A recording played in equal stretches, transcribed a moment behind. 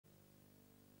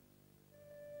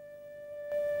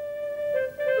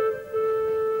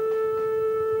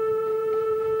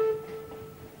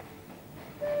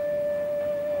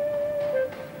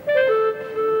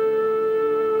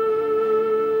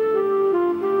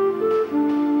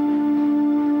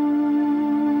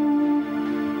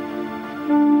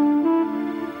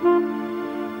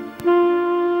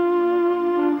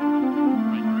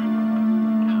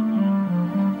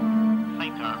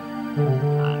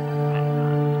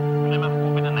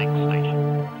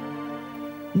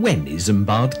When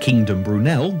Isambard Kingdom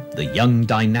Brunel, the young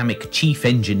dynamic chief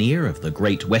engineer of the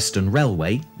Great Western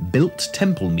Railway, built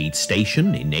Templemeads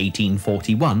Station in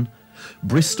 1841,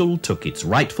 Bristol took its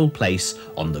rightful place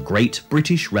on the Great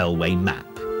British Railway map.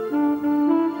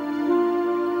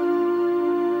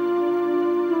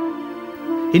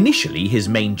 Initially, his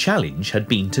main challenge had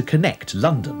been to connect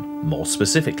London, more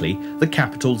specifically the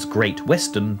capital's Great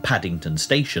Western Paddington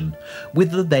Station,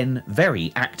 with the then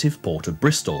very active port of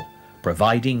Bristol,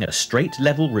 providing a straight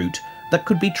level route that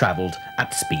could be travelled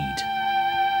at speed.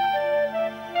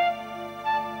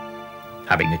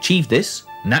 Having achieved this,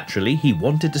 naturally he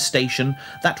wanted a station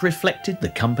that reflected the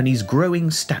company's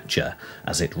growing stature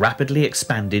as it rapidly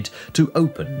expanded to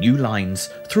open new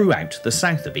lines throughout the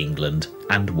south of England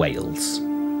and Wales.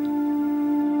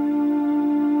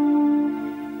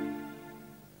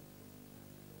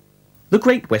 The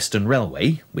Great Western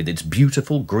Railway, with its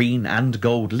beautiful green and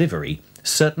gold livery,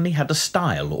 certainly had a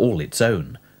style all its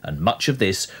own, and much of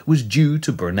this was due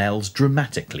to Brunel's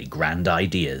dramatically grand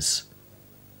ideas.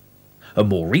 A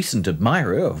more recent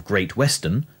admirer of Great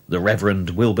Western, the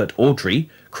Reverend Wilbert Awdry,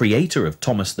 creator of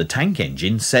Thomas the Tank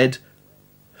Engine, said,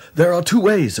 "There are two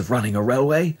ways of running a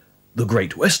railway, the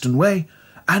Great Western way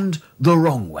and the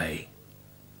wrong way."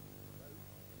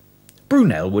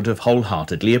 Brunel would have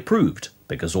wholeheartedly approved,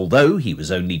 because although he was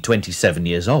only 27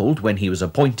 years old when he was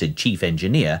appointed chief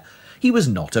engineer, he was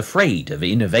not afraid of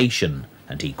innovation,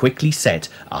 and he quickly set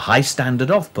a high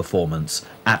standard of performance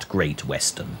at Great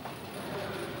Western.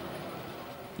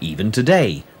 Even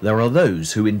today, there are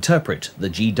those who interpret the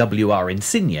GWR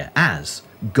insignia as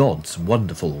God's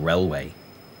wonderful railway.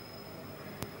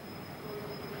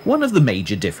 One of the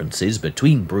major differences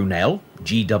between Brunel,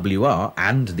 GWR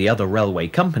and the other railway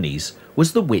companies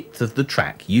was the width of the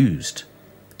track used.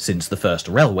 Since the first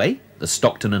railway, the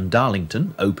Stockton and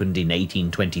Darlington, opened in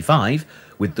 1825,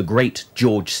 with the great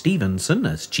George Stephenson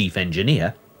as chief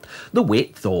engineer, the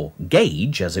width, or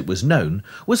gauge as it was known,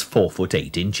 was 4 foot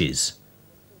 8 inches.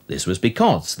 This was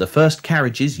because the first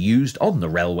carriages used on the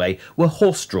railway were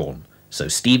horse-drawn, so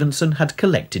Stephenson had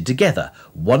collected together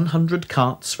 100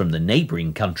 carts from the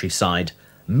neighbouring countryside,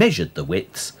 measured the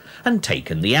widths, and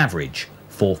taken the average,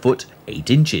 4 foot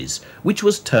 8 inches, which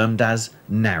was termed as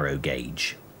narrow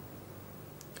gauge.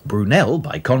 Brunel,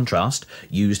 by contrast,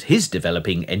 used his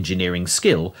developing engineering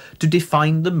skill to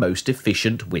define the most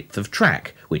efficient width of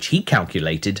track, which he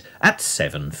calculated at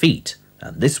 7 feet,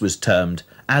 and this was termed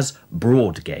as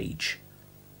broad gauge.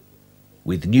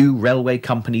 With new railway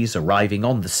companies arriving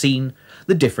on the scene,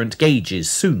 the different gauges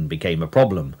soon became a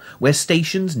problem, where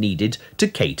stations needed to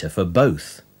cater for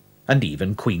both. And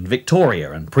even Queen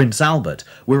Victoria and Prince Albert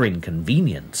were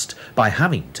inconvenienced by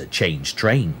having to change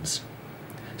trains.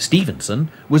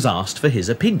 Stephenson was asked for his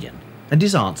opinion, and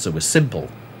his answer was simple.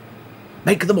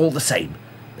 "Make them all the same.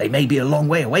 They may be a long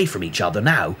way away from each other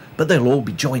now, but they'll all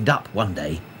be joined up one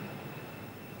day."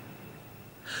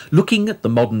 Looking at the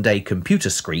modern-day computer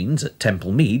screens at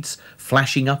Templemeads,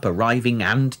 flashing up arriving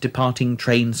and departing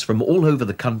trains from all over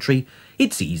the country,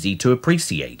 it's easy to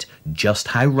appreciate just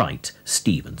how right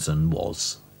Stephenson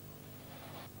was.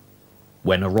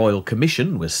 When a royal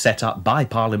commission was set up by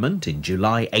Parliament in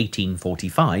July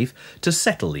 1845 to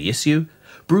settle the issue,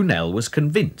 Brunel was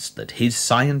convinced that his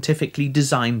scientifically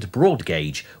designed broad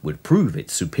gauge would prove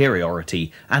its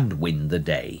superiority and win the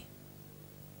day.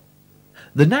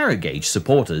 The narrow gauge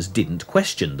supporters didn't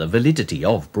question the validity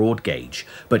of broad gauge,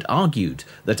 but argued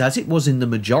that as it was in the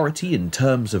majority in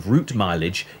terms of route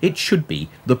mileage, it should be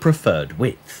the preferred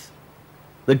width.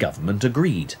 The government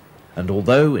agreed, and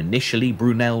although initially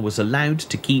Brunel was allowed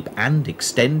to keep and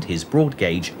extend his broad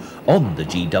gauge on the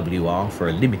GWR for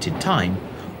a limited time,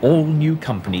 all new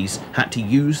companies had to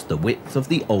use the width of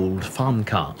the old farm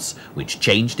carts, which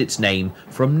changed its name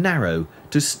from narrow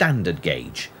to standard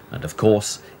gauge, and of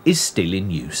course is still in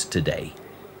use today.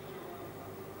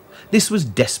 This was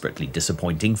desperately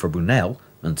disappointing for Brunel,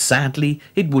 and sadly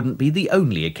it wouldn't be the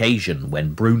only occasion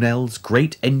when Brunel's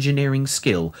great engineering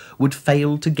skill would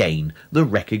fail to gain the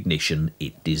recognition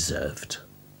it deserved.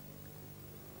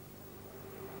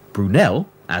 Brunel,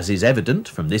 as is evident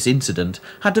from this incident,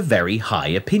 had a very high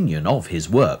opinion of his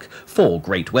work for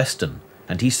Great Western,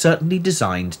 and he certainly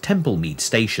designed Templemeads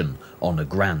Station on a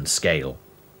grand scale.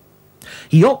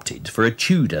 He opted for a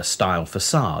Tudor-style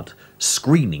facade,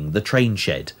 screening the train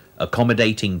shed,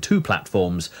 accommodating 2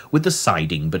 platforms with the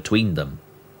siding between them.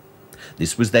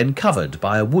 This was then covered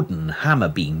by a wooden hammer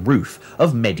beam roof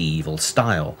of medieval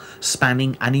style,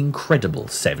 spanning an incredible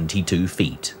 72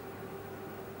 feet.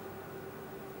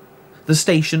 The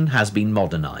station has been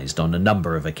modernised on a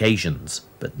number of occasions,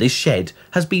 but this shed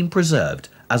has been preserved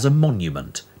as a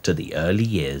monument to the early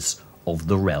years of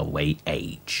the railway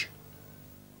age.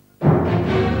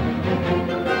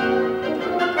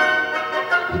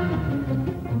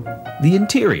 The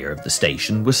interior of the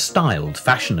station was styled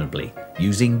fashionably,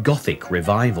 using Gothic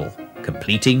revival,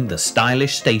 completing the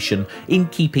stylish station in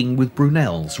keeping with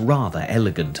Brunel's rather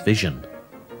elegant vision.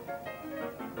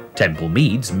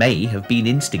 Templemeads may have been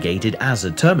instigated as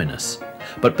a terminus,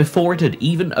 but before it had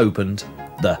even opened,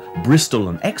 the Bristol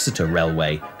and Exeter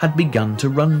Railway had begun to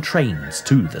run trains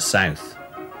to the south.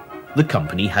 The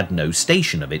company had no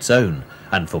station of its own,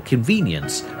 and for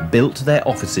convenience built their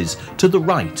offices to the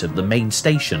right of the main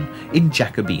station in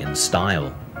Jacobean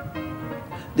style.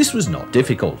 This was not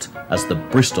difficult, as the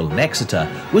Bristol and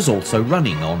Exeter was also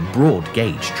running on broad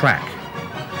gauge track.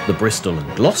 The Bristol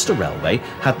and Gloucester Railway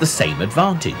had the same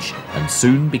advantage, and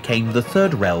soon became the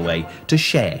third railway to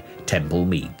share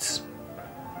Templemeads.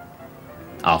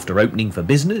 After opening for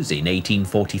business in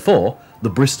 1844, the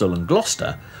Bristol and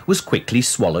Gloucester was quickly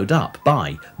swallowed up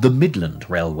by the Midland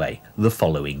Railway the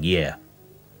following year.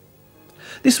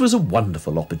 This was a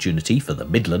wonderful opportunity for the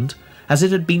Midland, as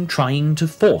it had been trying to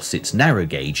force its narrow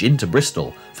gauge into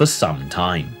Bristol for some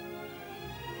time.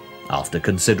 After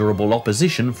considerable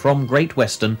opposition from Great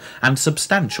Western and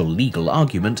substantial legal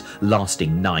argument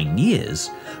lasting 9 years,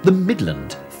 the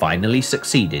Midland finally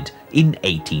succeeded in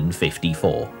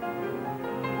 1854.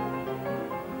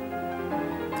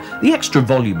 The extra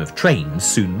volume of trains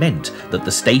soon meant that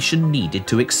the station needed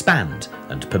to expand,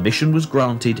 and permission was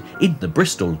granted in the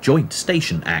Bristol Joint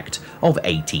Station Act of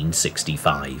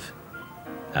 1865.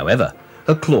 However,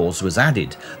 a clause was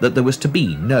added that there was to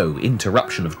be no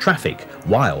interruption of traffic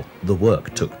while the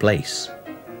work took place.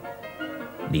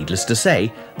 Needless to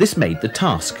say, this made the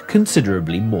task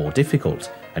considerably more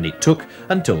difficult, and it took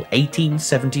until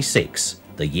 1876,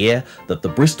 the year that the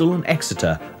Bristol and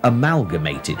Exeter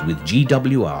amalgamated with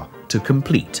GWR, to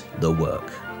complete the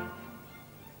work.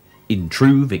 In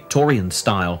true Victorian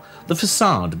style, the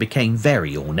facade became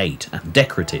very ornate and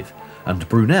decorative, and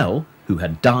Brunel, who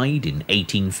had died in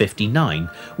 1859,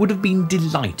 would have been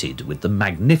delighted with the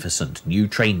magnificent new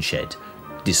train shed,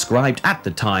 described at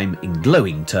the time in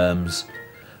glowing terms.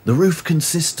 The roof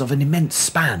consists of an immense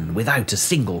span without a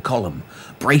single column,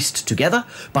 braced together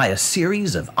by a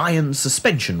series of iron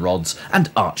suspension rods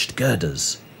and arched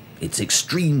girders. Its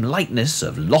extreme lightness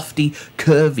of lofty,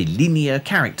 curvilinear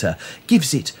character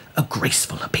gives it a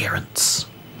graceful appearance.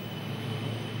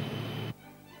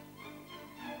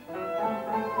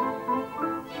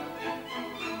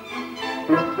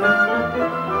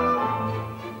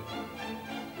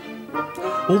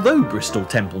 Although Bristol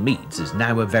Templemeads is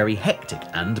now a very hectic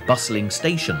and bustling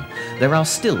station, there are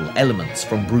still elements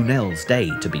from Brunel's day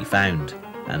to be found,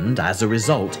 and as a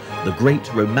result, the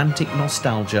great romantic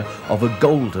nostalgia of a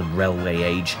golden railway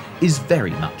age is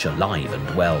very much alive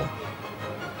and well.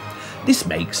 This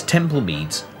makes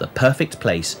Templemeads the perfect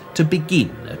place to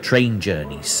begin a train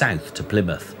journey south to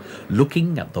Plymouth,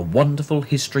 looking at the wonderful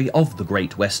history of the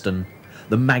Great Western,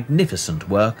 the magnificent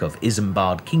work of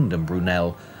Isambard Kingdom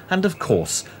Brunel, and of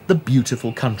course the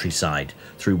beautiful countryside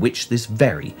through which this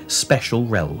very special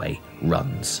railway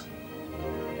runs.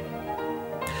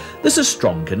 There's a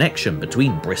strong connection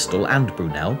between Bristol and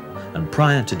Brunel, and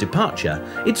prior to departure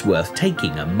it's worth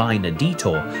taking a minor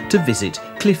detour to visit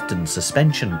Clifton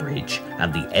Suspension Bridge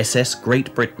and the SS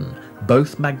Great Britain,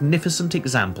 both magnificent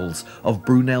examples of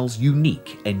Brunel's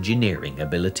unique engineering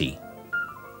ability.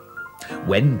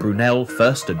 When Brunel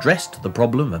first addressed the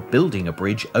problem of building a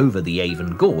bridge over the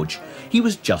Avon Gorge, he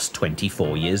was just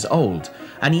 24 years old,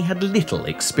 and he had little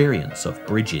experience of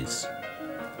bridges.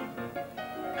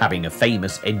 Having a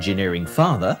famous engineering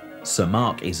father, Sir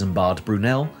Mark Isambard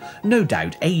Brunel, no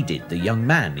doubt aided the young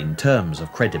man in terms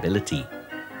of credibility.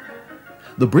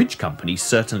 The bridge company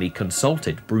certainly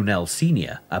consulted Brunel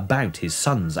Sr. about his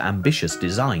son's ambitious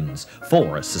designs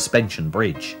for a suspension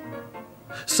bridge.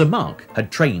 Sir Mark had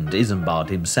trained Isambard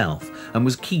himself and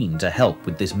was keen to help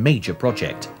with this major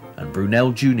project, and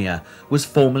Brunel Jr. was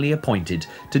formally appointed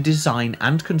to design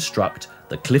and construct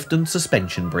the Clifton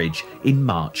Suspension Bridge in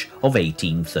March of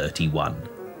 1831.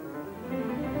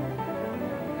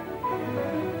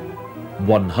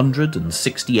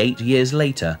 168 years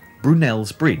later,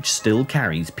 Brunel's bridge still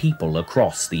carries people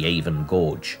across the Avon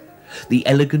Gorge. The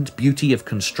elegant beauty of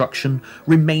construction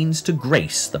remains to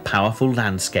grace the powerful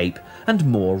landscape, and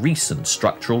more recent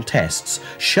structural tests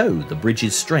show the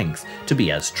bridge's strength to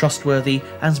be as trustworthy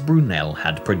as Brunel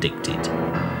had predicted.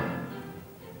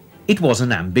 It was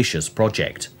an ambitious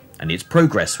project, and its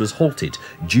progress was halted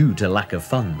due to lack of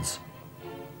funds.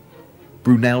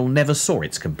 Brunel never saw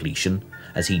its completion,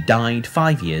 as he died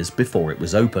 5 years before it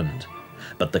was opened,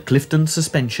 but the Clifton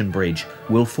Suspension Bridge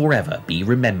will forever be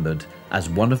remembered as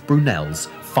one of Brunel's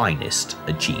finest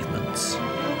achievements.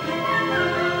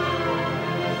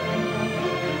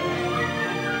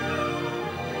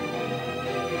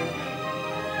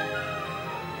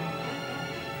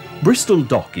 Bristol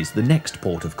Dock is the next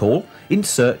port of call in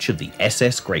search of the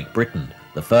SS Great Britain,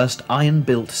 the first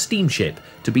iron-built steamship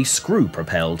to be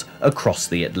screw-propelled across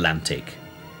the Atlantic.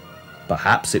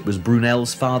 Perhaps it was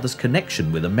Brunel's father's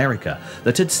connection with America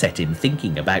that had set him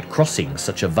thinking about crossing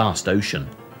such a vast ocean.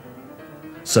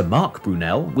 Sir Mark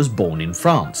Brunel was born in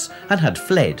France and had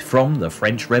fled from the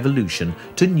French Revolution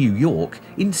to New York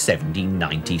in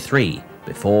 1793,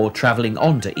 before travelling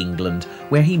on to England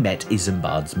where he met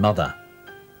Isambard's mother.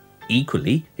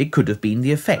 Equally, it could have been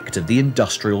the effect of the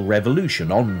Industrial Revolution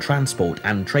on transport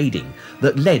and trading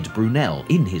that led Brunel,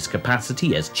 in his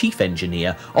capacity as chief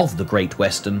engineer of the Great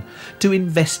Western, to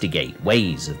investigate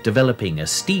ways of developing a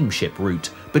steamship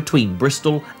route between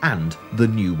Bristol and the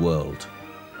New World.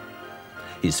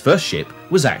 His first ship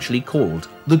was actually called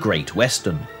the Great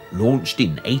Western, launched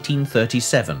in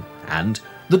 1837, and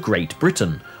the Great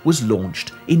Britain was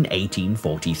launched in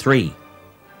 1843.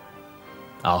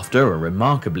 After a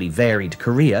remarkably varied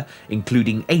career,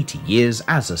 including 80 years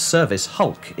as a service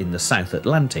hulk in the South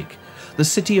Atlantic, the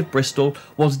city of Bristol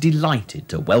was delighted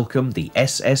to welcome the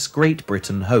SS Great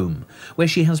Britain home, where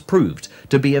she has proved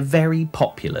to be a very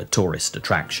popular tourist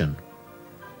attraction.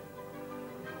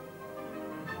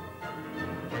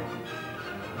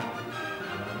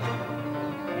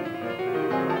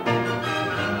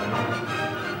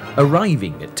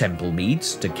 Arriving at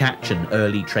Templemeads to catch an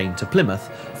early train to Plymouth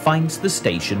finds the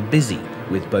station busy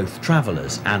with both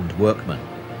travellers and workmen.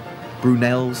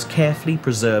 Brunel's carefully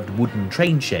preserved wooden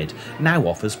train shed now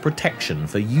offers protection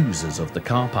for users of the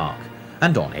car park,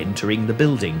 and on entering the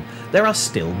building there are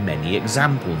still many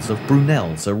examples of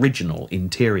Brunel's original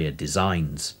interior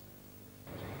designs.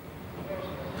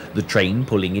 The train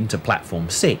pulling into platform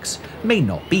 6 may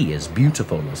not be as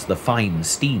beautiful as the fine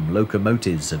steam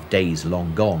locomotives of days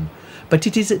long gone, but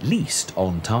it is at least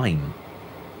on time.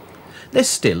 There's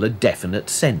still a definite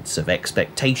sense of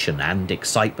expectation and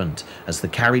excitement as the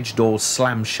carriage doors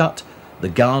slam shut, the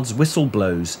guard's whistle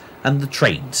blows, and the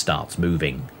train starts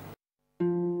moving.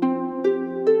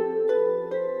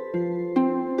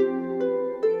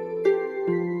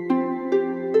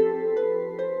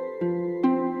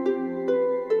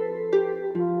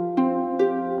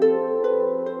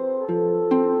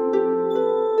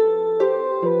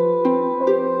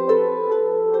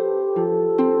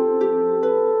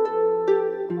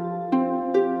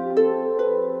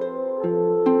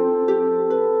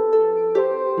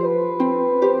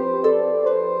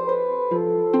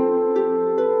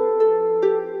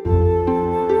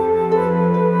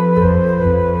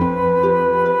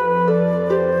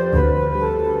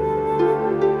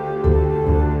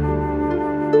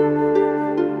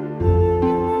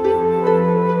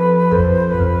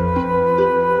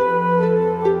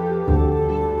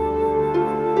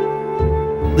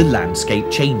 The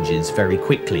landscape changes very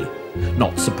quickly,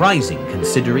 not surprising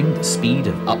considering the speed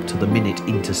of up-to-the-minute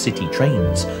intercity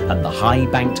trains, and the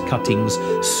high-banked cuttings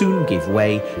soon give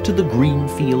way to the green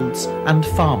fields and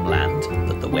farmland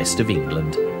that the west of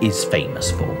England is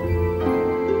famous for.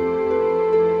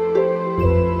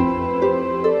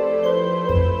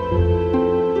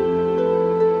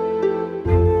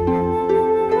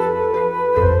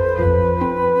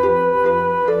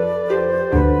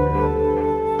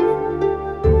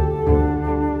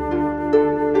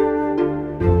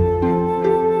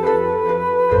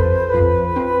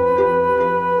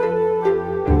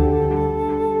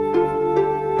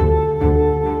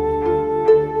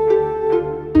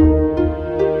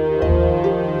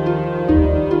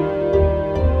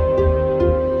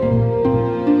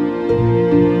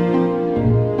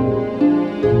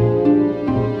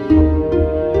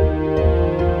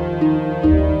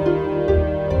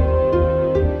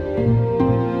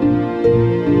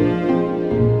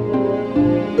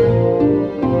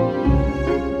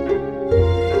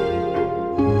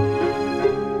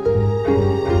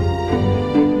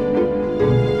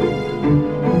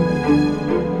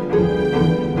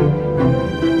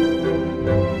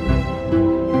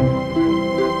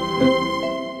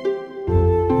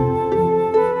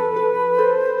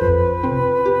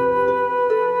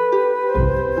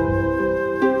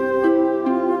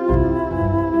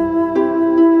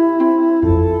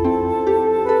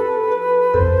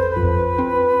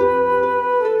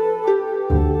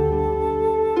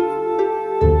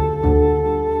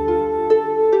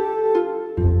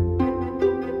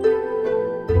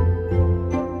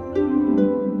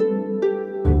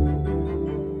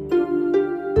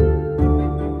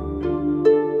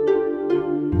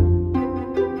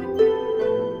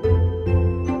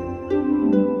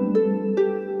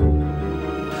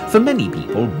 For many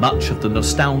people, much of the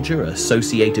nostalgia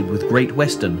associated with Great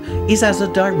Western is as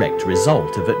a direct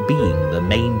result of it being the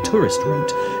main tourist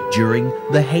route during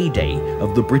the heyday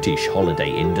of the British holiday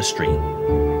industry.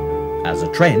 As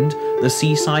a trend, the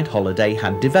seaside holiday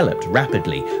had developed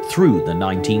rapidly through the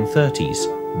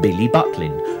 1930s. Billy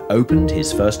Butlin opened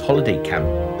his first holiday camp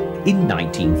in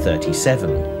 1937,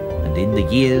 and in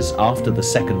the years after the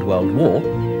Second World War,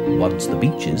 once the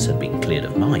beaches had been cleared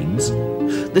of mines,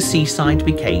 the seaside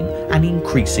became an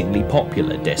increasingly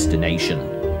popular destination.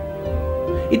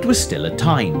 It was still a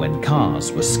time when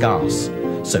cars were scarce,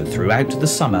 so throughout the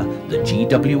summer the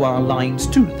GWR lines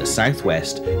to the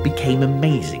southwest became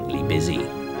amazingly busy.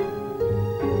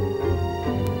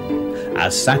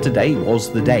 As Saturday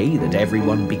was the day that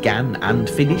everyone began and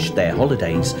finished their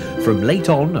holidays, from late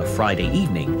on a Friday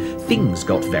evening, things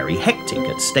got very hectic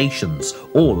at stations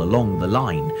all along the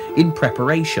line in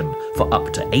preparation for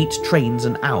up to 8 trains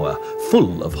an hour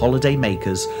full of holiday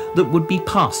makers that would be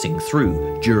passing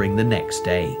through during the next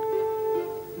day.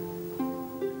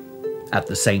 At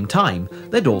the same time,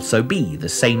 there'd also be the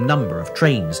same number of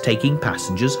trains taking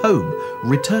passengers home,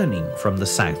 returning from the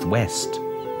southwest.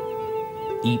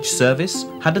 Each service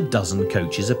had a dozen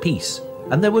coaches apiece,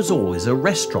 and there was always a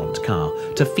restaurant car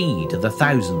to feed the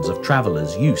thousands of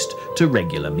travellers used to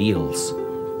regular meals.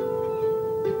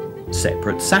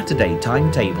 Separate Saturday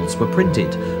timetables were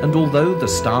printed, and although the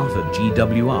staff of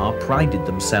GWR prided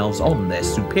themselves on their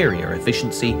superior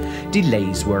efficiency,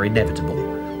 delays were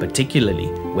inevitable, particularly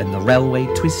when the railway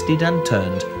twisted and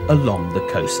turned along the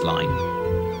coastline.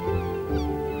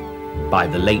 By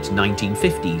the late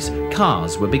 1950s,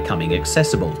 cars were becoming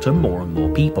accessible to more and more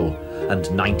people, and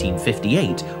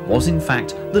 1958 was in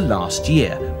fact the last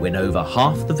year when over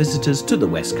half the visitors to the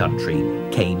West Country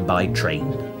came by train.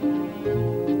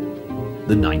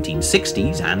 The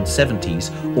 1960s and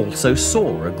 70s also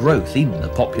saw a growth in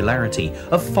the popularity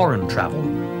of foreign travel,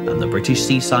 and the British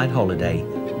seaside holiday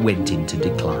went into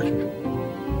decline.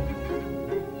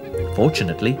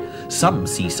 Fortunately, some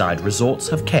seaside resorts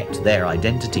have kept their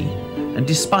identity, and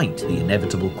despite the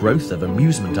inevitable growth of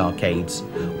amusement arcades,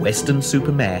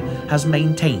 Weston-super-Mare has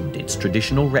maintained its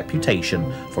traditional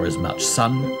reputation for as much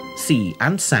sun, sea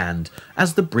and sand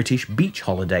as the British beach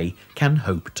holiday can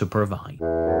hope to provide.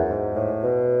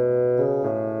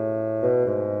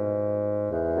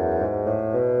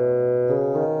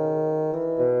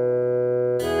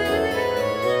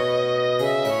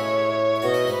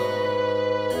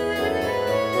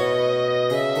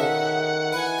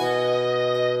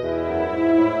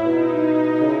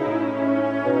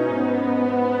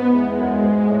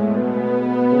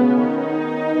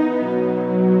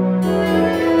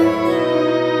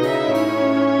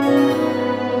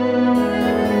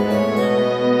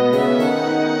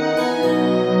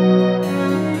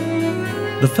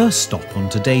 The first stop on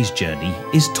today's journey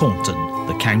is Taunton,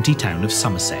 the county town of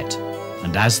Somerset,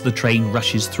 and as the train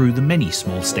rushes through the many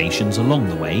small stations along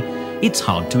the way, it's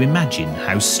hard to imagine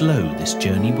how slow this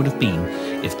journey would have been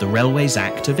if the Railways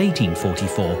Act of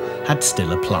 1844 had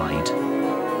still applied.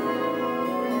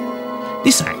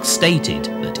 This act stated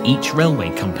that each railway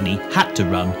company had to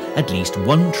run at least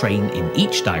one train in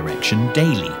each direction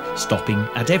daily, stopping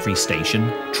at every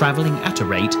station, travelling at a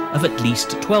rate of at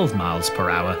least 12 miles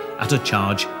per hour at a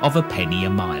charge of a penny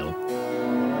a mile.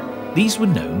 These were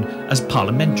known as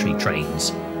parliamentary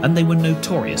trains, and they were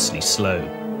notoriously slow.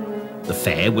 The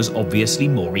fare was obviously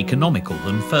more economical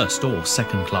than first or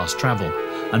second class travel,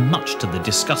 and much to the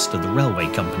disgust of the railway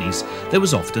companies, there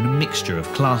was often a mixture of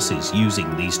classes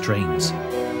using these trains.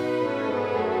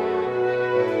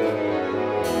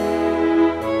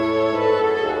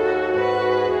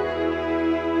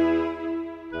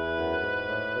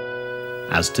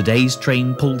 As today's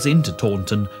train pulls into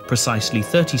Taunton precisely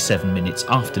 37 minutes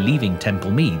after leaving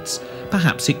Templemeads,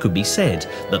 perhaps it could be said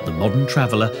that the modern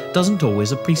traveller doesn't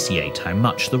always appreciate how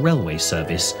much the railway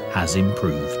service has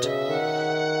improved.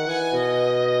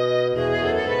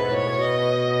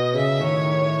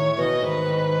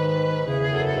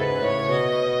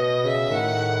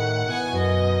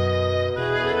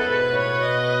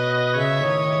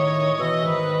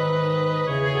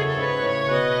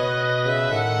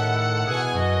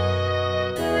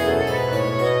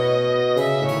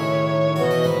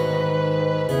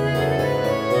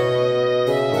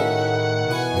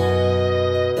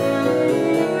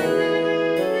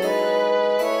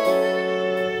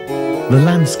 The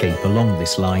landscape along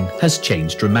this line has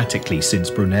changed dramatically since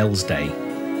Brunel's day.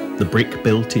 The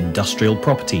brick-built industrial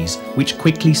properties, which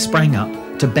quickly sprang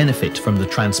up to benefit from the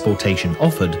transportation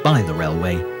offered by the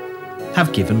railway,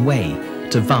 have given way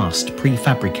to vast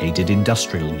prefabricated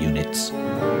industrial units,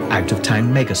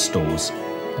 out-of-town megastores,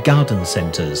 garden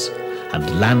centres,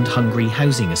 and land-hungry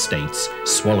housing estates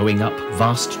swallowing up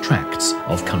vast tracts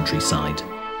of countryside.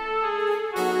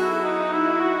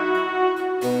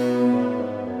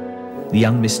 The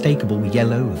unmistakable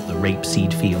yellow of the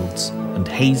rapeseed fields and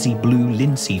hazy blue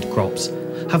linseed crops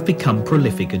have become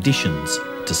prolific additions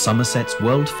to Somerset's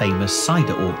world-famous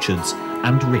cider orchards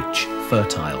and rich,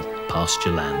 fertile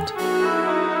pasture land.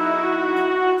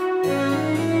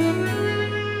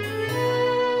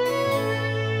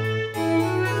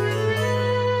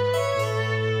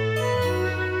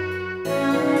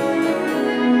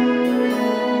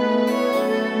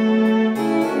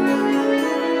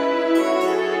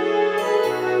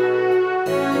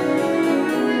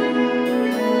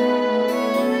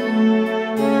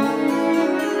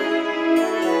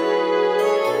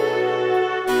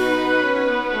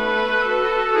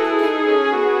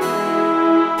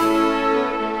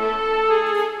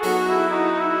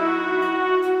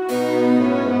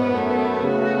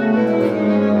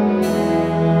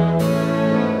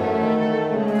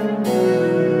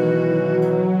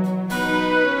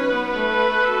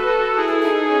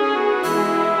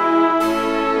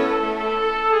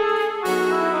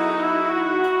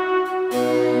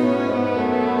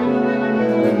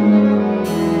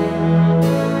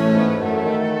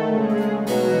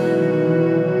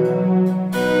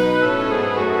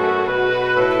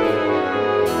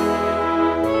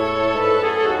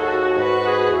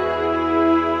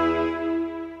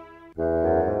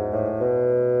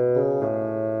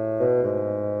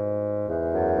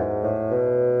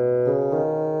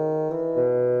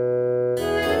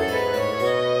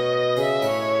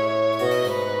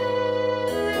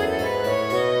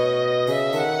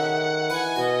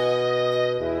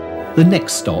 The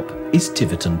next stop is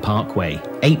Tiverton Parkway,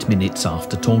 8 minutes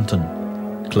after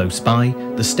Taunton. Close by,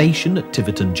 the station at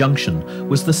Tiverton Junction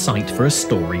was the site for a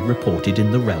story reported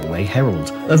in the Railway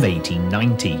Herald of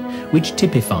 1890, which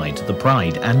typified the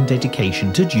pride and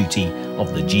dedication to duty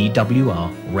of the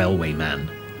GWR railwayman.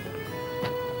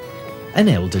 An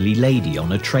elderly lady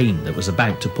on a train that was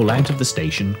about to pull out of the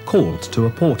station called to a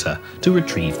porter to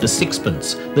retrieve the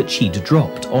sixpence that she'd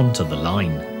dropped onto the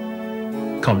line.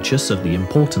 Conscious of the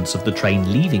importance of the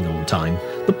train leaving on time,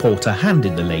 the porter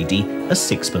handed the lady a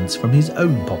sixpence from his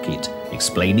own pocket,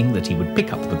 explaining that he would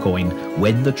pick up the coin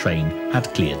when the train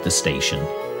had cleared the station.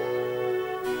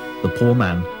 The poor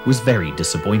man was very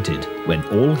disappointed when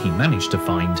all he managed to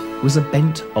find was a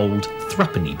bent old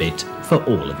threepenny bit for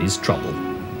all of his trouble.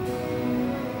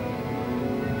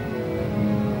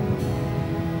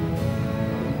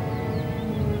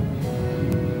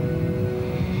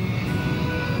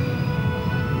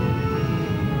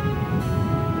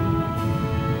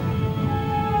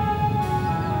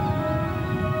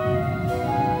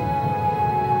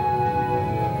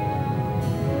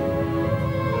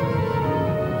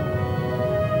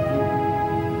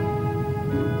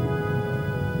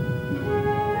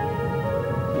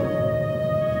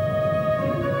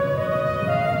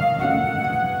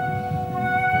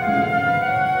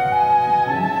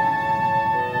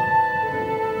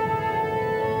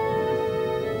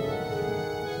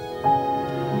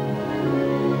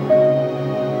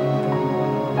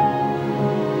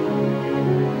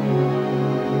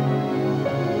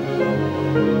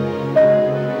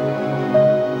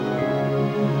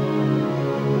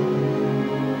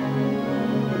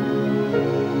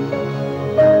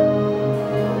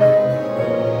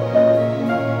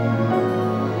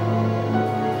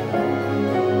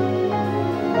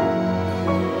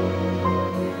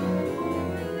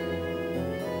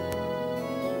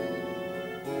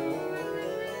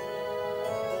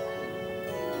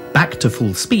 Back to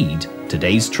full speed,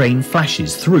 today's train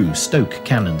flashes through Stoke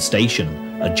Cannon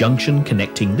Station, a junction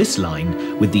connecting this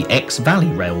line with the ex-Valley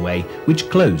Railway, which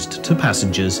closed to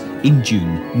passengers in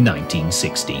June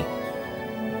 1960.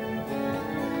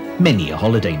 Many a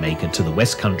holidaymaker to the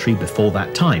West Country before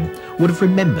that time would have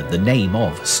remembered the name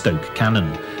of Stoke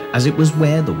Cannon, as it was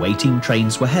where the waiting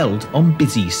trains were held on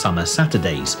busy summer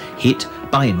Saturdays, hit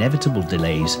by inevitable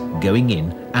delays going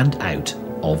in and out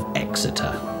of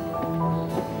Exeter.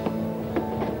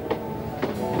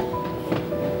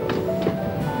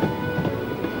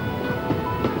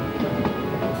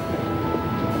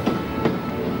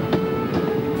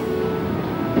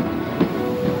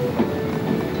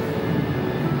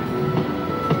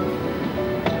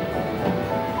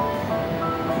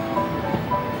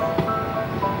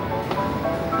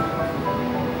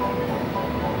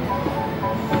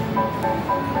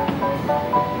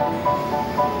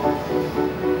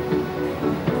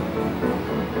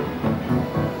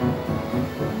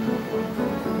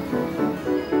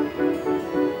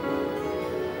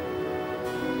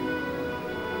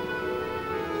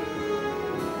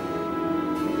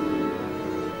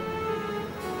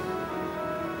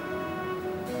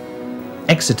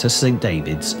 Exeter St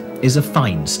David's is a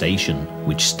fine station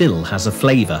which still has a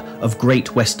flavour of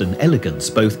Great Western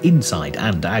elegance both inside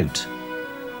and out.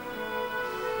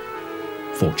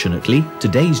 Fortunately,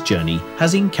 today's journey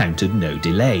has encountered no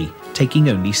delay, taking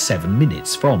only 7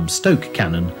 minutes from Stoke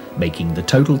Cannon, making the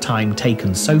total time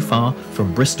taken so far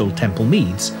from Bristol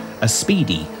Templemeads a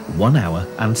speedy 1 hour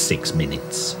and 6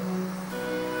 minutes.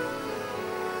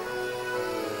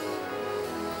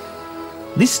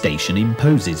 This station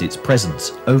imposes its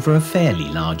presence over a fairly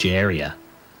large area,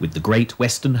 with the Great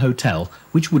Western Hotel,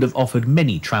 which would have offered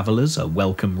many travellers a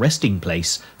welcome resting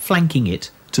place, flanking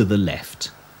it to the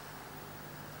left.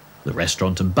 The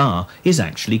restaurant and bar is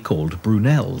actually called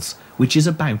Brunel's, which is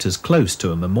about as close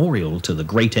to a memorial to the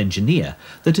great engineer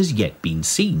that has yet been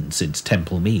seen since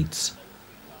Templemeads.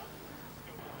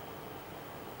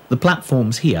 The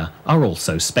platforms here are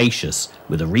also spacious,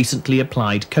 with a recently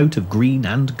applied coat of green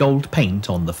and gold paint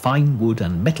on the fine wood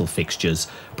and metal fixtures,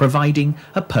 providing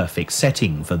a perfect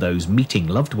setting for those meeting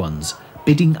loved ones,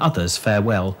 bidding others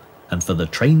farewell, and for the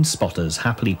train spotters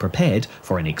happily prepared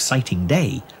for an exciting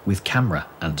day with camera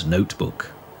and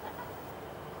notebook.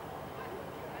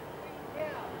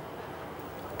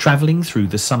 Travelling through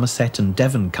the Somerset and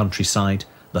Devon countryside,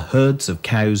 the herds of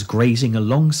cows grazing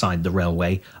alongside the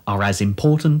railway are as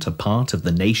important a part of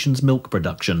the nation's milk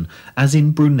production as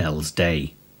in Brunel's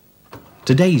day.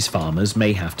 Today's farmers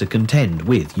may have to contend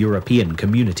with European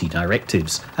community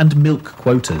directives and milk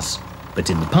quotas, but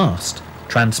in the past,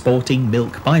 transporting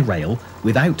milk by rail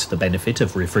without the benefit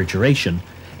of refrigeration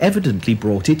evidently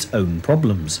brought its own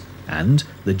problems, and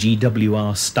the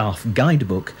GWR staff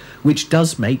guidebook, which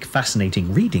does make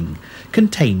fascinating reading,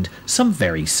 contained some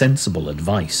very sensible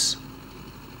advice.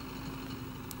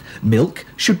 Milk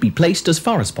should be placed as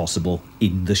far as possible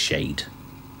in the shade.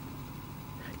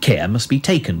 Care must be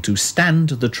taken to stand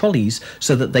the trolleys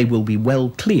so that they will be well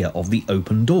clear of the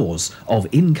open doors of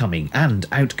incoming and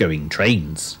outgoing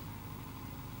trains.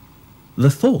 The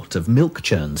thought of milk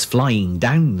churns flying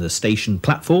down the station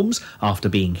platforms after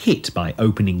being hit by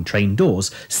opening train doors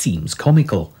seems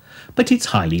comical, but it's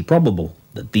highly probable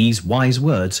that these wise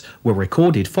words were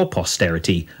recorded for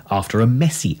posterity after a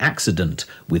messy accident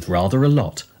with rather a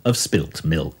lot of spilt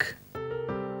milk.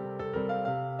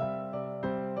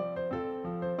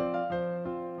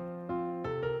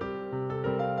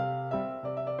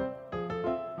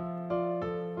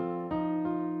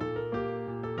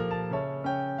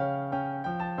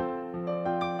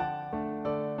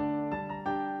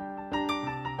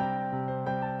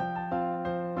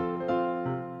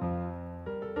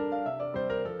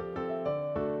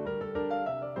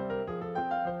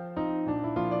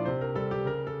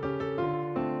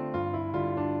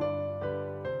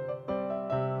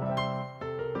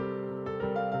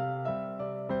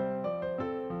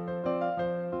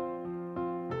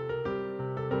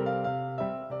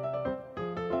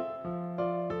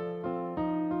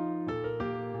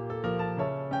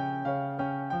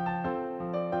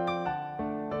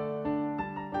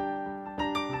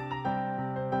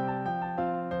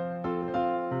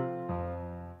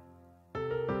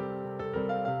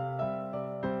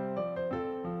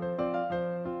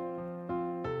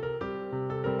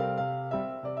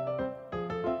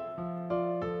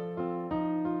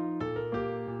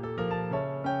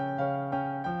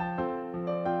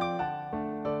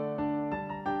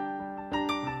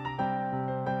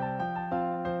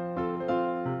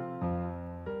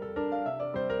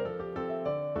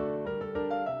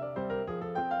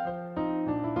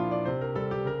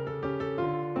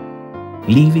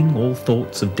 Leaving all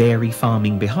thoughts of dairy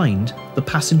farming behind, the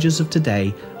passengers of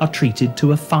today are treated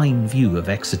to a fine view of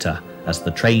Exeter as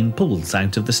the train pulls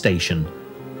out of the station,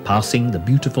 passing the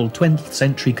beautiful 12th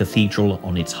century cathedral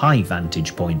on its high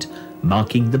vantage point,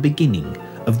 marking the beginning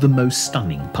of the most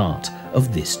stunning part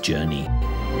of this journey.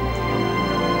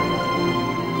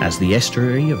 As the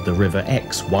estuary of the River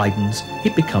Exe widens,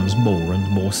 it becomes more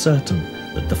and more certain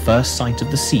that the first sight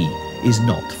of the sea is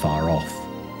not far off.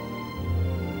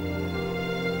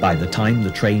 By the time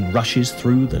the train rushes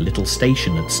through the little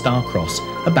station at Starcross,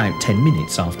 about 10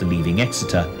 minutes after leaving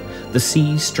Exeter, the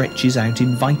sea stretches out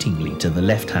invitingly to the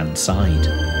left-hand side.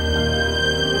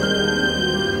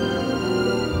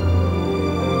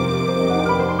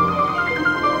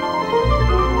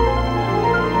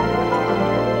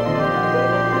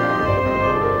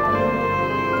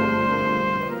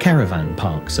 Caravan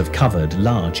parks have covered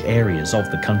large areas of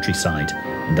the countryside,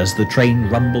 and as the train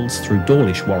rumbles through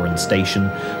Dawlish Warren Station,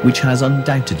 which has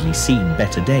undoubtedly seen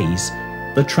better days,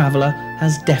 the traveller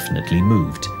has definitely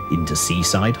moved into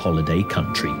seaside holiday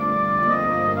country.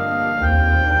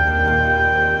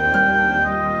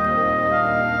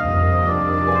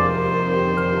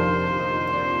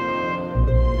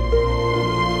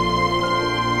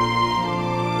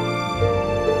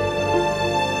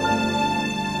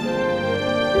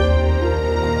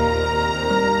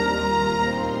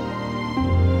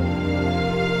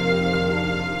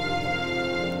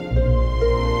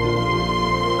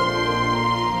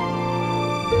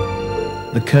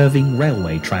 The curving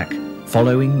railway track,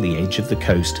 following the edge of the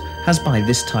coast, has by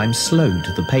this time slowed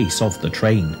the pace of the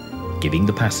train, giving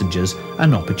the passengers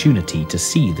an opportunity to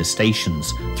see the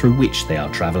stations through which they are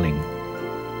travelling.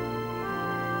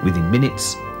 Within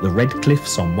minutes, the red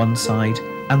cliffs on one side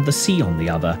and the sea on the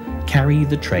other carry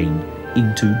the train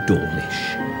into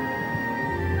Dawlish.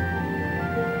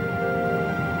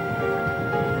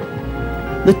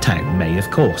 The town may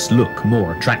of course look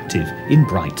more attractive in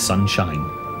bright sunshine,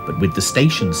 but with the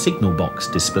station signal box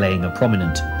displaying a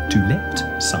prominent "To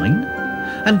Let" sign,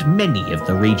 and many of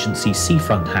the Regency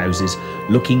seafront houses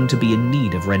looking to be in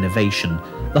need of renovation,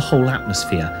 the whole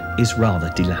atmosphere is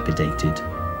rather dilapidated.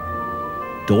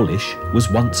 Dawlish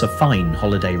was once a fine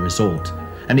holiday resort,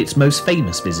 and its most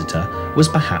famous visitor was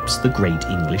perhaps the great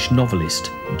English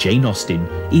novelist Jane Austen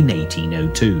in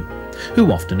 1802,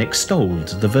 who often extolled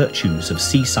the virtues of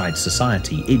seaside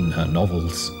society in her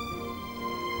novels.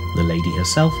 The lady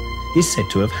herself is said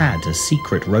to have had a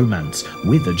secret romance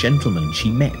with a gentleman she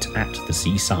met at the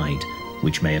seaside,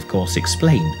 which may of course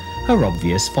explain her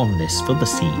obvious fondness for the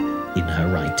sea in her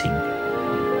writing.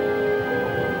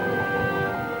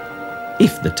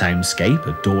 If the townscape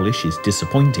of Dawlish is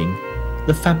disappointing,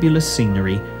 the fabulous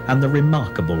scenery and the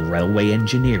remarkable railway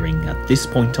engineering at this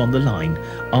point on the line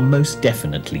are most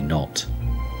definitely not.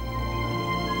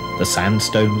 The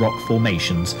sandstone rock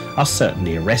formations are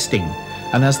certainly arresting,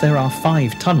 and as there are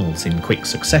 5 tunnels in quick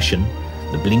succession,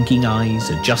 the blinking eyes,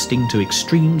 adjusting to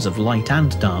extremes of light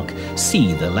and dark,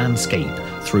 see the landscape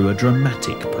through a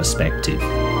dramatic perspective.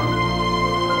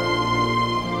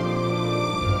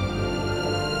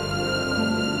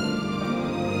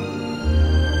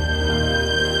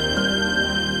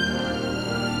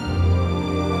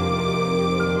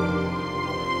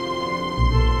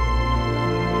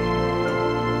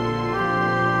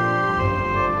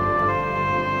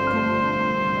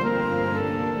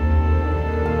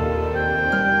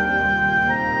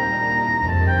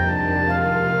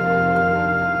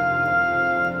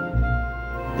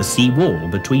 The sea wall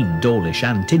between Dawlish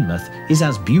and Teignmouth is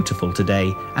as beautiful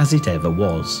today as it ever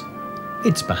was.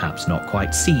 It's perhaps not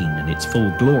quite seen in its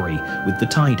full glory with the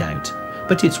tide out,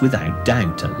 but it's without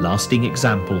doubt a lasting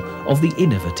example of the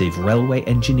innovative railway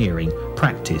engineering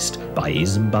practiced by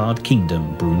Isambard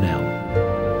Kingdom Brunel.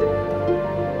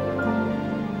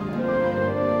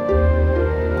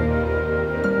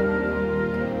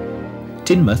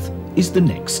 Teignmouth is the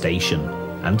next station,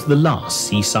 and the last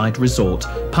seaside resort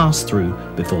passed through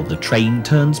before the train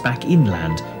turns back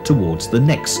inland towards the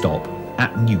next stop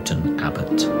at Newton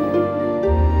Abbot.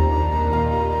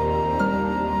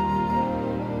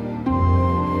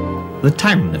 The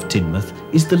town of Teignmouth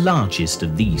is the largest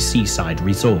of these seaside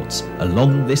resorts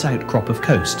along this outcrop of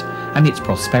coast, and its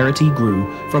prosperity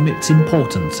grew from its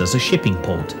importance as a shipping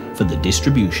port for the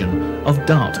distribution of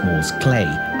Dartmoor's clay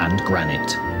and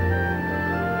granite.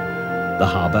 The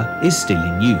harbour is still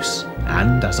in use,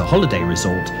 and as a holiday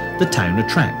resort, the town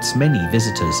attracts many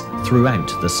visitors throughout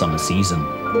the summer season.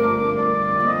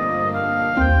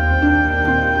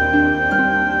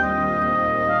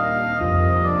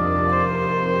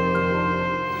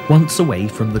 Once away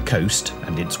from the coast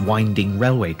and its winding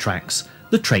railway tracks,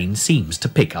 the train seems to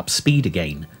pick up speed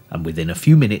again, and within a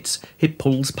few minutes it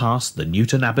pulls past the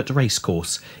Newton Abbot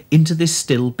racecourse into this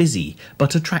still busy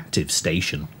but attractive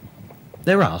station.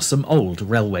 There are some old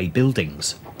railway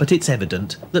buildings, but it's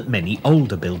evident that many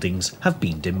older buildings have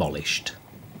been demolished.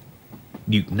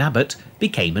 Newton Abbot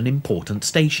became an important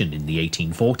station in the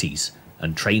 1840s,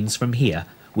 and trains from here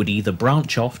would either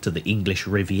branch off to the English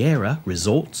Riviera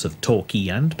resorts of Torquay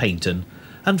and Paignton,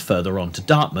 and further on to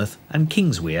Dartmouth and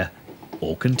Kingswear,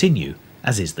 or continue,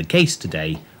 as is the case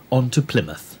today, on to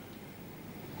Plymouth.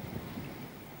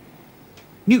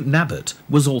 Newton Abbot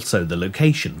was also the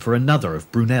location for another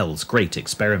of Brunel's great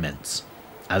experiments.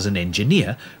 As an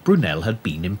engineer, Brunel had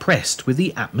been impressed with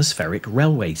the atmospheric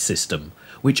railway system,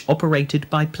 which operated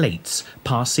by plates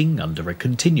passing under a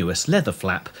continuous leather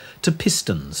flap to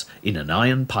pistons in an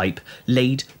iron pipe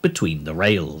laid between the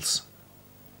rails.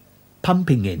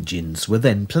 Pumping engines were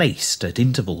then placed at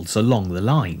intervals along the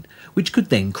line, which could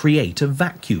then create a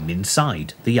vacuum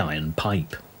inside the iron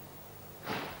pipe.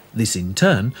 This in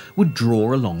turn would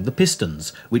draw along the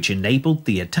pistons, which enabled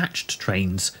the attached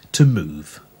trains to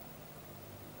move.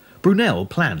 Brunel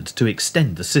planned to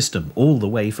extend the system all the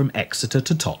way from Exeter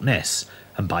to Totnes,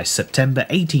 and by September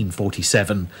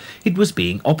 1847 it was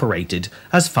being operated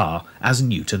as far as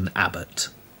Newton Abbot.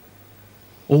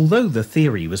 Although the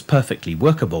theory was perfectly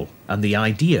workable and the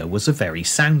idea was a very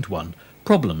sound one,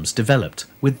 problems developed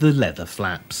with the leather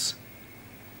flaps.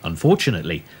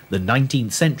 Unfortunately, the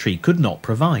 19th century could not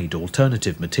provide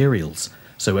alternative materials,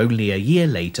 so only a year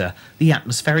later the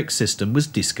atmospheric system was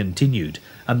discontinued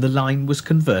and the line was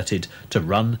converted to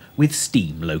run with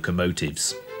steam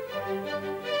locomotives.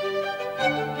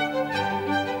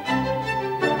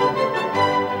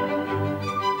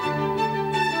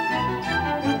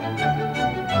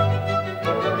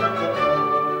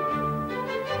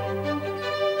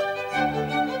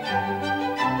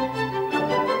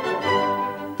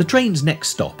 The train's next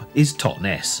stop is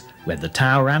Totnes, where the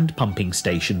tower and pumping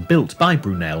station built by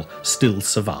Brunel still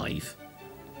survive.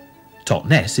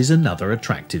 Totnes is another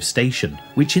attractive station,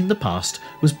 which in the past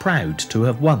was proud to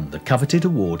have won the coveted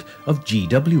award of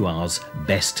GWR's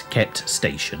Best Kept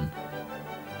Station.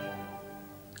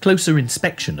 Closer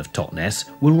inspection of Totnes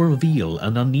will reveal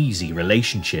an uneasy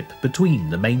relationship between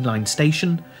the mainline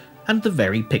station and the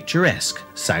very picturesque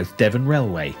South Devon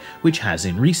Railway, which has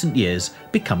in recent years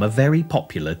become a very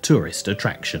popular tourist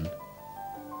attraction.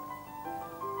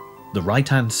 The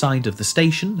right-hand side of the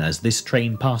station, as this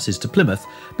train passes to Plymouth,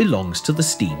 belongs to the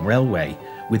Steam Railway,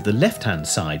 with the left-hand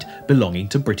side belonging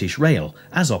to British Rail,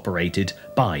 as operated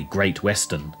by Great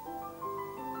Western.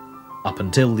 Up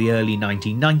until the early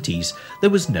 1990s, there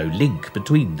was no link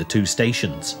between the two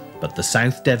stations, but the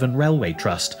South Devon Railway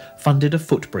Trust funded a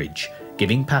footbridge,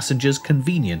 giving passengers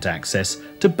convenient access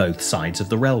to both sides of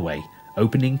the railway,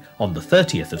 opening on the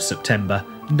 30th of September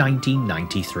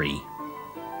 1993.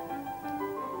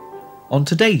 On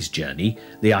today's journey,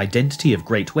 the identity of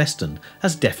Great Western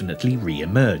has definitely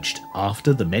re-emerged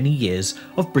after the many years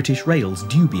of British Rail's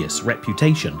dubious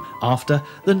reputation after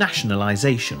the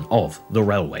nationalisation of the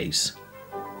railways.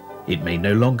 It may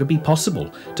no longer be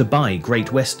possible to buy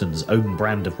Great Western's own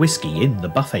brand of whisky in the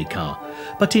buffet car,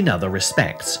 but in other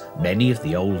respects, many of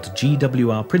the old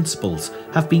GWR principles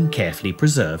have been carefully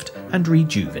preserved and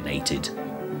rejuvenated.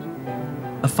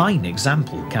 A fine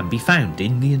example can be found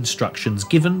in the instructions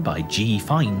given by G.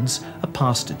 Fines, a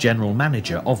past general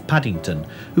manager of Paddington,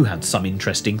 who had some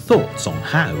interesting thoughts on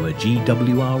how a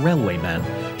GWR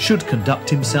railwayman should conduct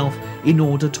himself in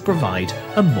order to provide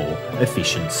a more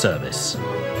efficient service.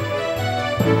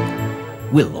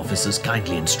 Will officers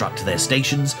kindly instruct their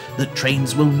stations that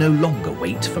trains will no longer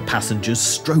wait for passengers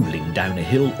strolling down a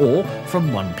hill or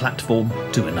from one platform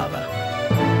to another?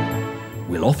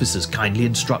 Will officers kindly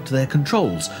instruct their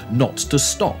controls not to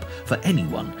stop for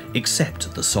anyone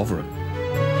except the sovereign?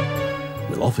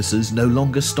 Will officers no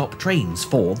longer stop trains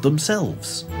for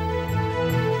themselves?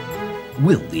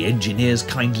 Will the engineers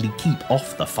kindly keep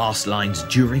off the fast lines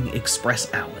during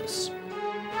express hours?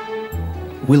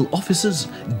 Will officers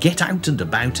get out and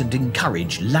about and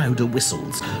encourage louder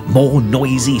whistles, more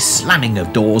noisy slamming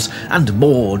of doors and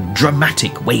more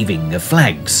dramatic waving of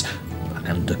flags?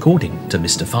 And according to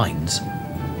Mr. Fines,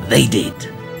 they did.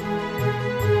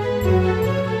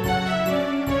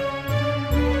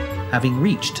 Having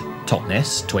reached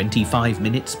Totnes 25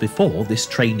 minutes before this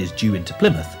train is due into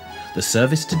Plymouth, the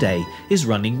service today is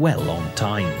running well on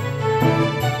time.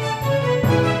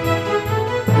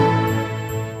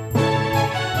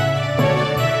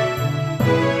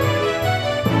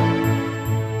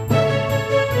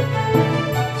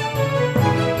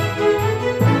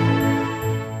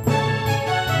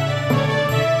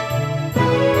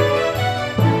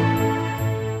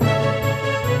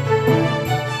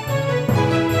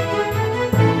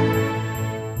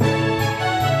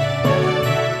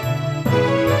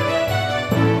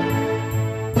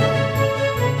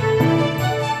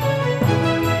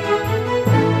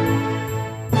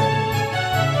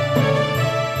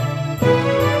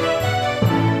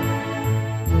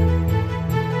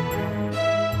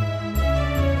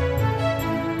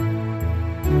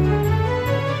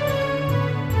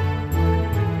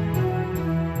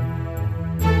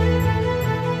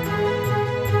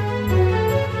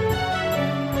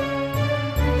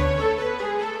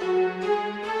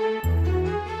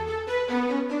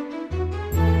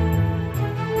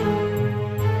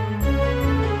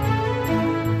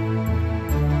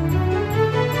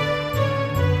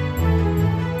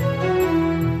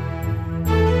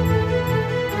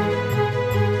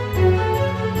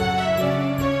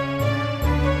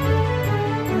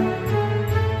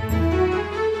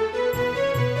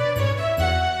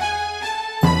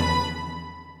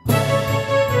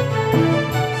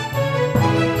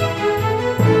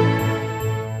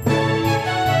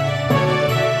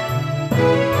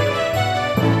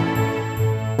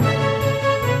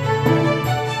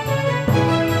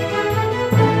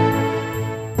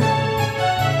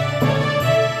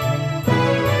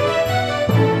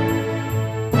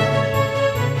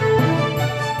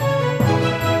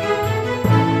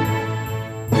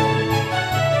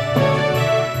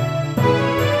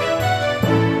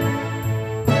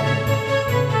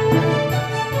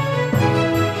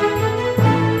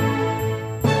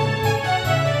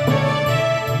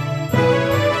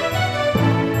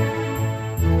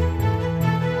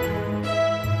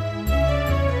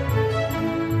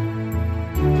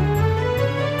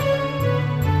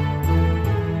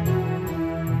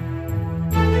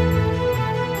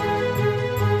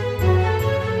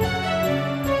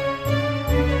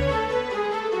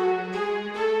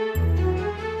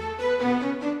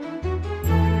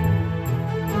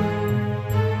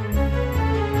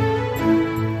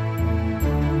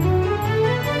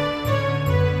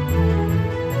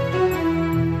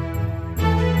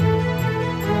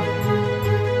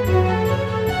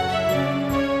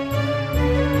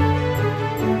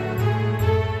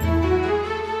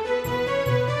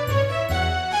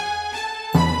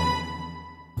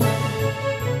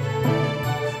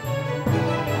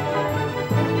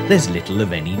 There's little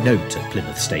of any note at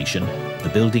Plymouth Station.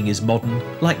 The building is modern,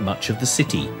 like much of the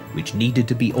city, which needed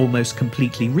to be almost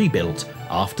completely rebuilt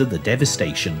after the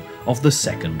devastation of the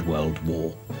Second World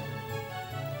War.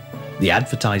 The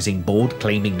advertising board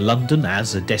claiming London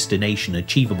as a destination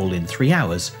achievable in 3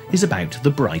 hours is about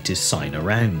the brightest sign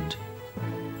around.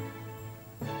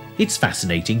 It's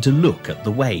fascinating to look at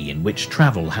the way in which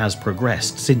travel has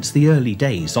progressed since the early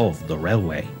days of the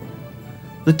railway.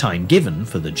 The time given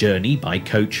for the journey by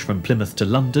coach from Plymouth to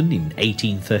London in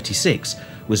 1836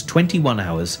 was 21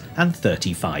 hours and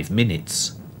 35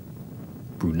 minutes.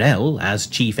 Brunel, as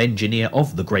chief engineer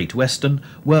of the Great Western,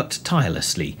 worked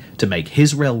tirelessly to make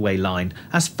his railway line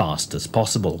as fast as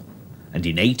possible, and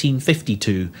in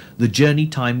 1852 the journey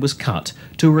time was cut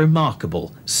to a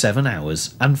remarkable 7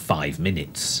 hours and 5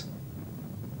 minutes.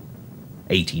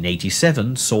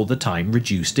 1887 saw the time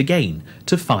reduced again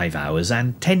to 5 hours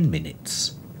and 10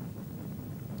 minutes.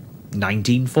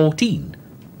 1914,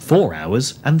 4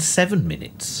 hours and 7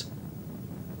 minutes.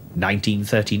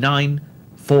 1939,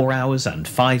 4 hours and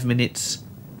 5 minutes.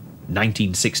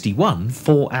 1961,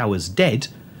 4 hours dead,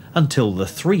 until the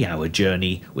 3-hour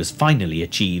journey was finally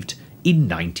achieved in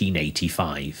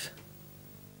 1985.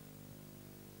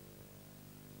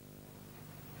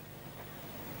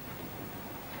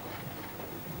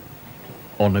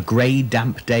 On a grey,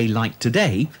 damp day like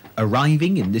today,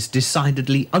 arriving in this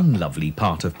decidedly unlovely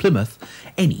part of Plymouth,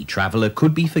 any traveller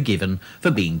could be forgiven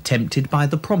for being tempted by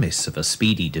the promise of a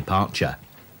speedy departure.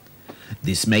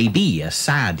 This may be a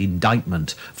sad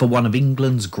indictment for one of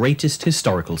England's greatest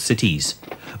historical cities,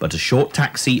 but a short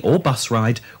taxi or bus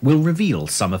ride will reveal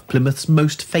some of Plymouth's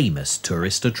most famous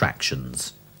tourist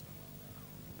attractions.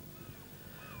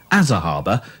 As a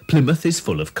harbour, Plymouth is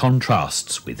full of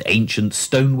contrasts, with ancient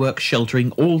stonework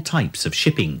sheltering all types of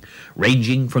shipping,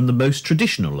 ranging from the most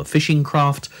traditional of fishing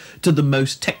craft to the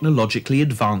most technologically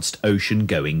advanced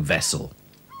ocean-going vessel.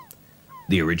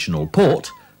 The original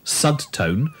port,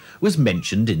 Sudtone, was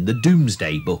mentioned in the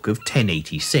Domesday Book of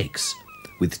 1086,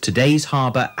 with today's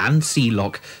harbour and sea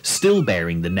lock still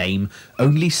bearing the name,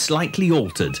 only slightly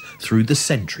altered through the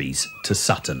centuries to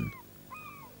Sutton.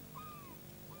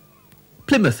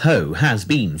 Plymouth Hoe has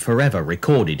been forever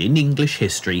recorded in English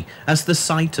history as the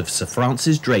site of Sir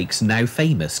Francis Drake's now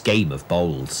famous game of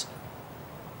bowls.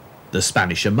 The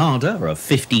Spanish Armada of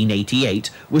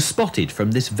 1588 was spotted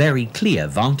from this very clear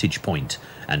vantage point,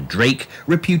 and Drake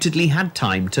reputedly had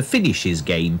time to finish his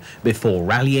game before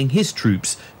rallying his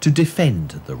troops to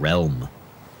defend the realm.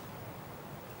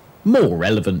 More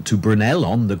relevant to Brunel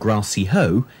on the grassy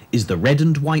Hoe is the red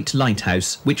and white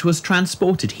lighthouse which was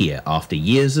transported here after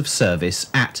years of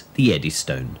service at the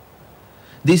Eddystone.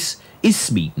 This is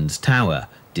Smeaton's Tower,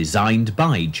 designed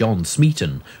by John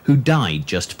Smeaton, who died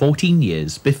just 14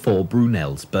 years before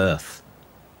Brunel's birth.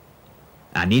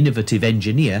 An innovative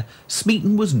engineer,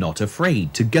 Smeaton was not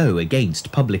afraid to go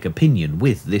against public opinion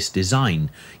with this design,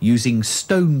 using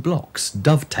stone blocks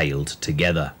dovetailed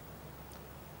together.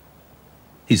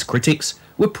 His critics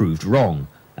were proved wrong,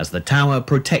 as the tower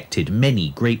protected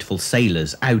many grateful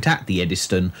sailors out at the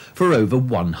Eddystone for over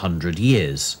 100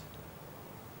 years.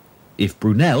 If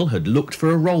Brunel had looked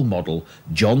for a role model,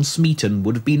 John Smeaton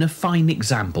would have been a fine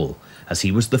example, as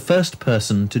he was the first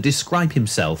person to describe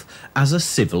himself as a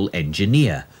civil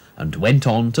engineer, and went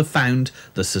on to found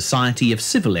the Society of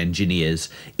Civil Engineers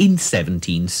in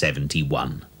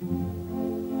 1771.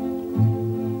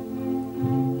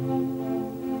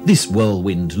 This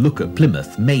whirlwind look at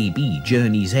Plymouth may be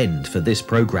journey's end for this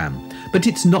programme, but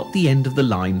it's not the end of the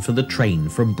line for the train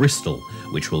from Bristol,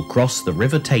 which will cross the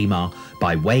River Tamar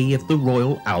by way of the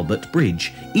Royal Albert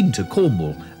Bridge into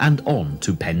Cornwall and on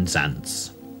to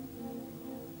Penzance.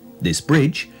 This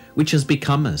bridge, which has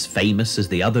become as famous as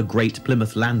the other great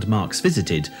Plymouth landmarks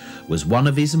visited, was one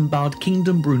of Isambard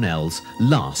Kingdom Brunel's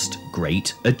last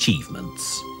great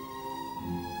achievements.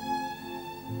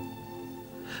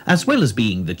 As well as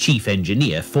being the chief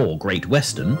engineer for Great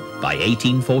Western, by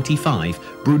 1845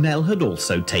 Brunel had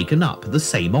also taken up the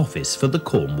same office for the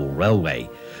Cornwall Railway,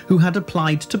 who had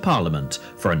applied to Parliament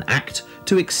for an Act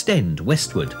to extend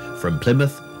westward from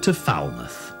Plymouth to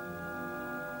Falmouth.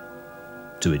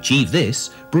 To achieve this,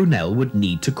 Brunel would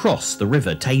need to cross the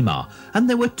River Tamar, and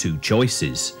there were two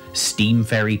choices: steam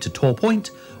ferry to Torpoint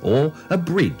or a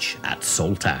bridge at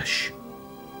Saltash.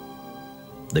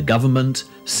 The government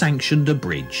sanctioned a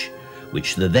bridge,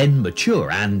 which the then mature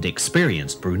and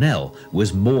experienced Brunel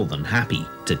was more than happy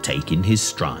to take in his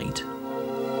stride.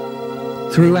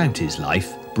 Throughout his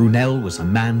life, Brunel was a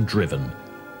man driven.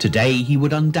 Today he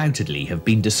would undoubtedly have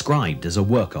been described as a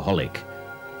workaholic.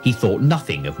 He thought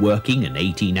nothing of working an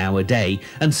 18-hour day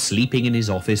and sleeping in his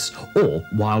office or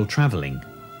while travelling.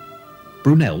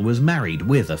 Brunel was married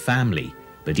with a family,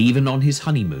 but even on his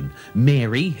honeymoon,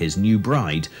 Mary, his new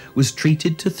bride, was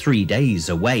treated to 3 days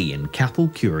away in Capel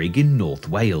Curig in North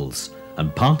Wales,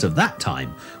 and part of that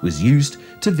time was used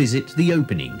to visit the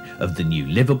opening of the new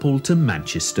Liverpool to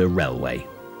Manchester railway.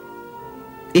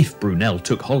 If Brunel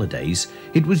took holidays,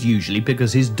 it was usually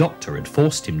because his doctor had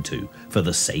forced him to, for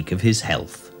the sake of his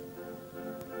health.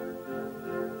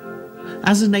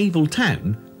 As a naval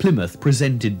town, Plymouth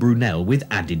presented Brunel with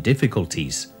added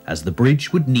difficulties, as the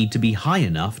bridge would need to be high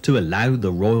enough to allow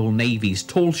the Royal Navy's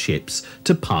tall ships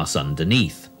to pass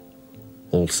underneath.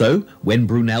 Also, when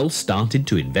Brunel started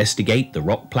to investigate the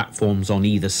rock platforms on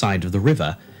either side of the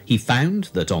river, he found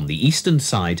that on the eastern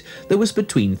side there was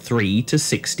between 3 to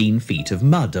 16 feet of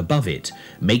mud above it,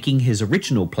 making his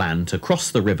original plan to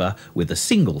cross the river with a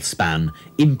single span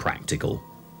impractical.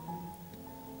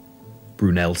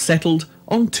 Brunel settled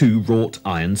on 2 wrought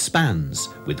iron spans,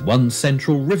 with 1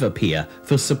 central river pier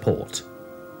for support.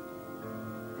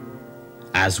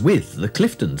 As with the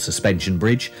Clifton Suspension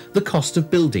Bridge, the cost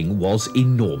of building was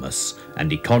enormous,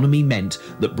 and economy meant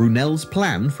that Brunel's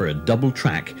plan for a double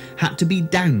track had to be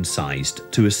downsized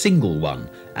to a single one,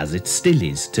 as it still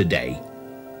is today.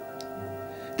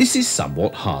 This is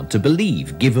somewhat hard to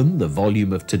believe given the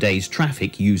volume of today's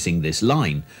traffic using this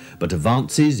line, but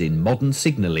advances in modern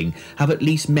signalling have at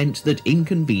least meant that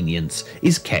inconvenience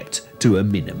is kept to a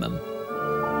minimum.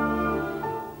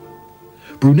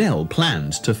 Brunel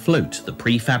planned to float the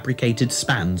prefabricated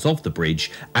spans of the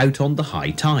bridge out on the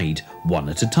high tide, one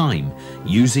at a time,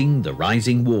 using the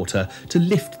rising water to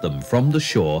lift them from the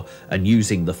shore and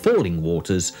using the falling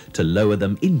waters to lower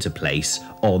them into place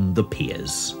on the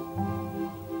piers.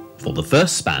 For the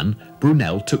first span,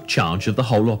 Brunel took charge of the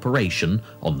whole operation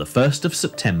on the 1st of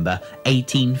September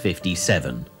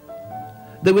 1857.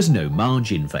 There was no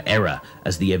margin for error,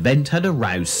 as the event had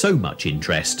aroused so much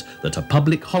interest that a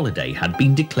public holiday had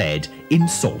been declared in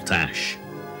Saltash.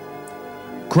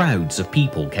 Crowds of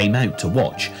people came out to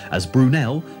watch as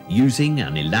Brunel, using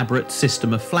an elaborate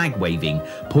system of flag waving,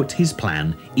 put his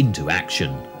plan into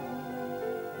action.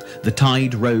 The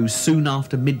tide rose soon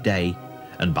after midday,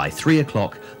 and by 3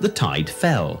 o'clock the tide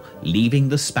fell, leaving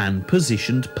the span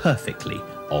positioned perfectly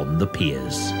on the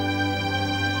piers.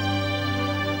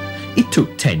 It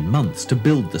took 10 months to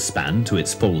build the span to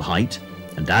its full height,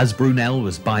 and as Brunel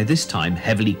was by this time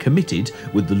heavily committed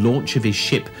with the launch of his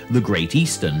ship the Great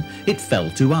Eastern, it fell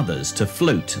to others to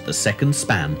float the second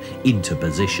span into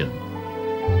position.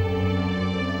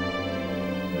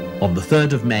 On the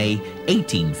 3rd of May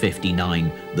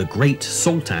 1859, the Great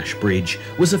Saltash Bridge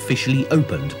was officially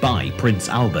opened by Prince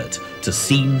Albert to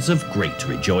scenes of great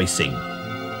rejoicing.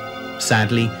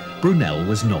 Sadly, Brunel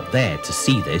was not there to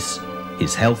see this.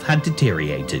 His health had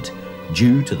deteriorated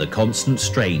due to the constant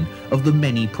strain of the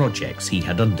many projects he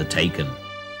had undertaken.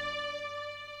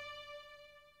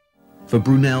 For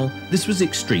Brunel, this was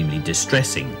extremely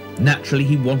distressing. Naturally,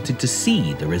 he wanted to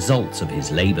see the results of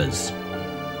his labours.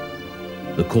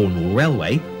 The Cornwall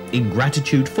Railway, in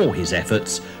gratitude for his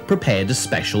efforts, prepared a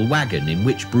special wagon in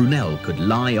which Brunel could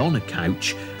lie on a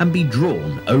couch and be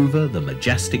drawn over the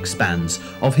majestic spans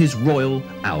of his Royal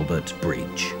Albert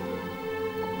Bridge.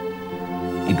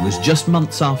 It was just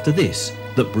months after this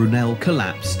that Brunel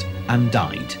collapsed and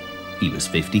died. He was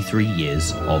 53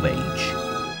 years of age.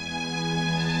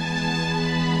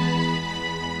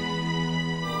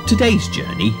 Today's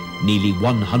journey, nearly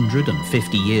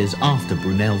 150 years after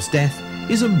Brunel's death,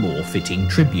 is a more fitting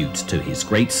tribute to his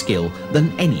great skill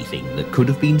than anything that could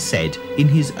have been said in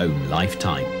his own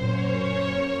lifetime.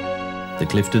 The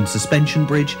Clifton Suspension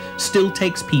Bridge still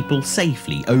takes people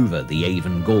safely over the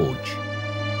Avon Gorge.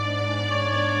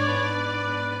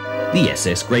 The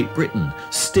SS Great Britain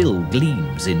still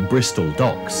gleams in Bristol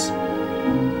docks.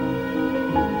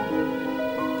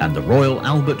 And the Royal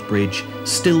Albert Bridge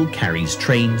still carries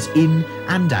trains in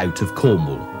and out of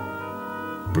Cornwall.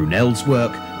 Brunel's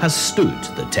work has stood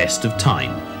the test of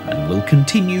time and will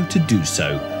continue to do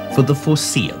so for the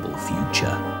foreseeable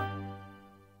future.